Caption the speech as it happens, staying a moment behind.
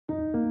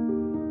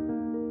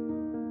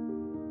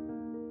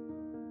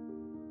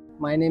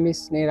My name is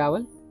Sneh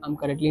Raval. I'm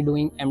currently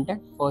doing M.Tech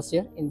first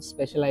year in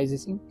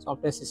specializing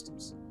software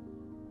systems.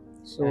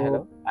 So,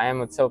 Hello, I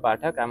am Utsav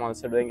Pathak. I'm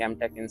also doing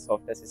M.Tech in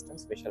software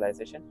systems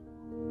specialization.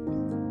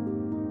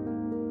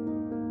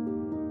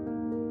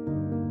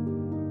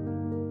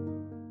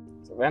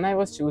 So when I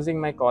was choosing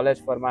my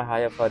college for my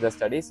higher further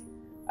studies,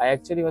 I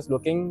actually was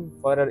looking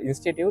for an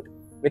institute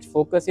which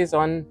focuses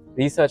on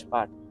research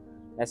part.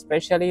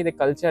 Especially the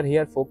culture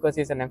here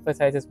focuses and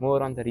emphasizes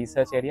more on the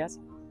research areas.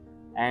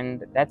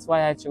 And that's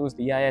why I chose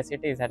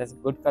DA-IICT. That has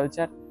good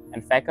culture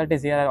and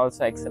faculties here are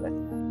also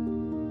excellent.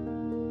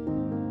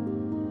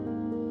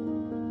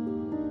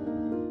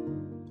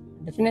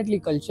 definitely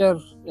culture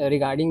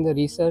regarding the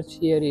research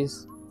here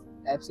is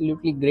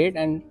absolutely great,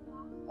 and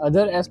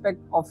other aspect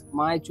of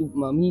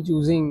me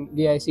choosing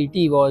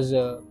DA-IICT was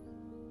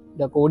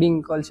the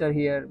coding culture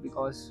here,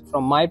 because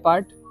from my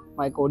part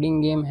my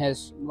coding game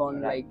has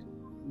gone like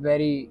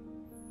very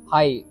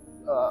high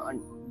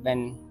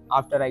when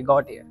after I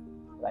got here.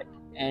 Right.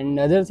 And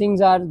other things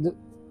are the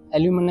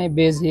alumni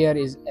base here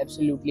is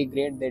absolutely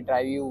great. They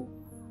drive you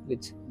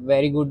with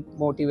very good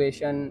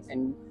motivation,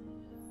 and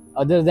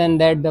other than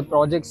that the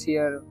projects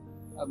here,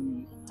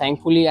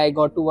 thankfully I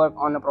got to work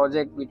on a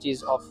project which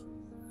is of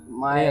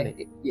my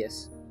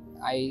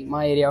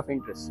my area of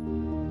interest.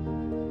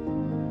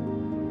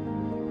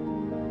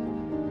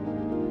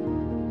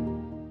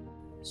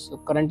 So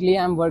currently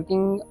I'm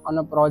working on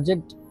a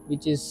project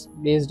which is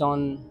based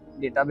on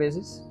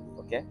databases.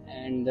 Okay.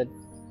 And the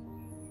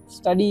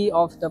study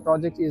of the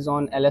project is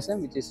on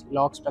LSM, which is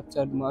log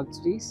structured merge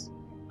trees.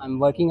 I'm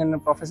working under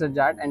Professor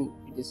Jat, and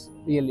it is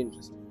really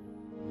interesting.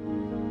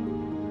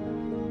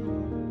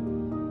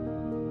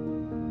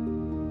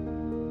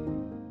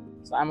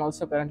 So I'm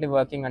also currently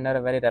working under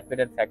a very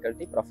reputed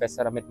faculty,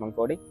 Professor Amit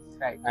Mankodi.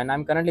 Right. And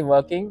I'm currently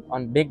working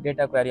on big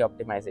data query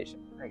optimization.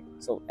 Right.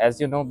 So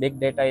as you know, big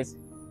data is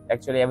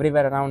actually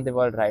everywhere around the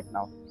world right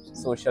now.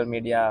 Social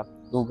media,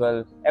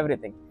 Google,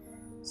 everything.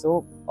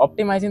 So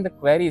optimizing the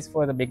queries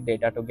for the big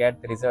data to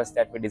get the results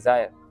that we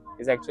desire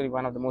is actually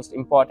one of the most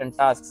important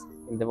tasks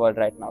in the world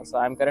right now. So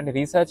I'm currently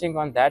researching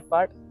on that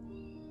part,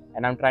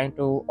 and I'm trying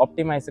to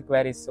optimize the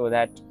queries so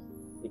that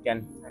we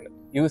can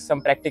use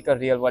some practical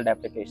real world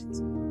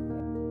applications.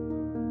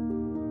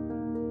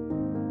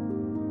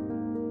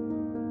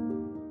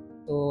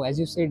 So as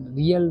you said,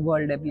 real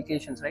world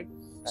applications, right?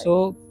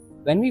 So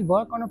when we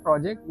work on a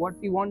project, what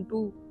we want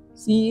to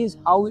see is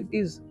how it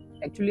is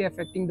actually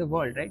affecting the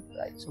world, right?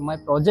 So my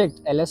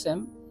project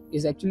LSM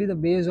is actually the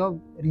base of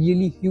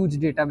really huge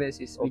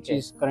databases, which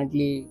is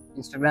currently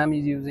Instagram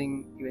is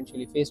using,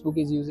 eventually Facebook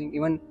is using,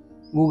 even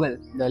Google,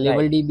 the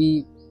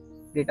LevelDB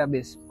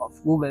database of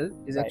Google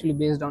is actually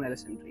based on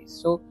LSM trees.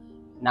 So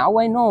now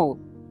I know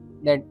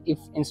that if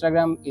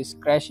Instagram is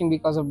crashing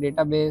because of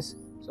database,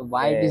 so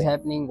why it is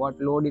happening, what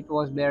load it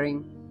was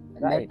bearing,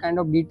 and that kind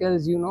of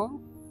details, you know,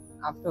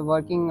 after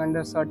working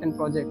under certain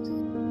projects.